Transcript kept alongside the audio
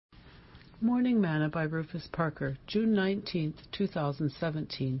Morning Manna by Rufus Parker, June 19th,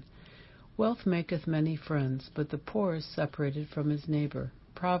 2017. Wealth maketh many friends, but the poor is separated from his neighbor.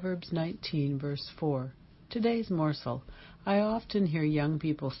 Proverbs 19, verse 4. Today's morsel. I often hear young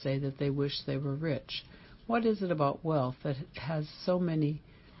people say that they wish they were rich. What is it about wealth that has so many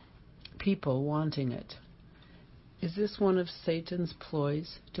people wanting it? Is this one of Satan's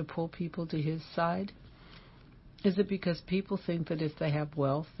ploys to pull people to his side? Is it because people think that if they have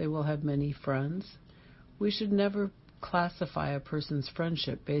wealth, they will have many friends? We should never classify a person's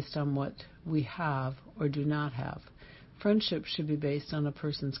friendship based on what we have or do not have. Friendship should be based on a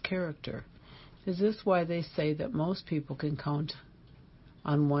person's character. Is this why they say that most people can count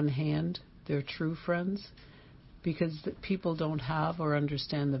on one hand their true friends? Because people don't have or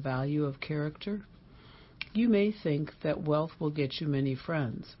understand the value of character? You may think that wealth will get you many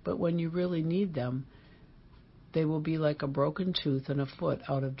friends, but when you really need them, they will be like a broken tooth and a foot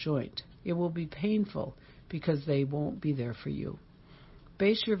out of joint. It will be painful because they won't be there for you.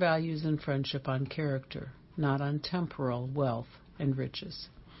 Base your values and friendship on character, not on temporal wealth and riches.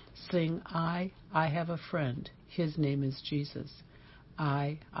 Sing, I have a friend. His name is Jesus.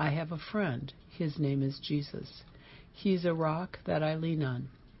 I have a friend. His name is Jesus. He's a rock that I lean on.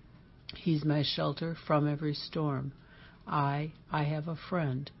 He's my shelter from every storm. I have a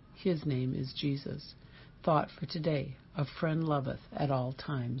friend. His name is Jesus. Thought for today, a friend loveth at all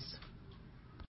times.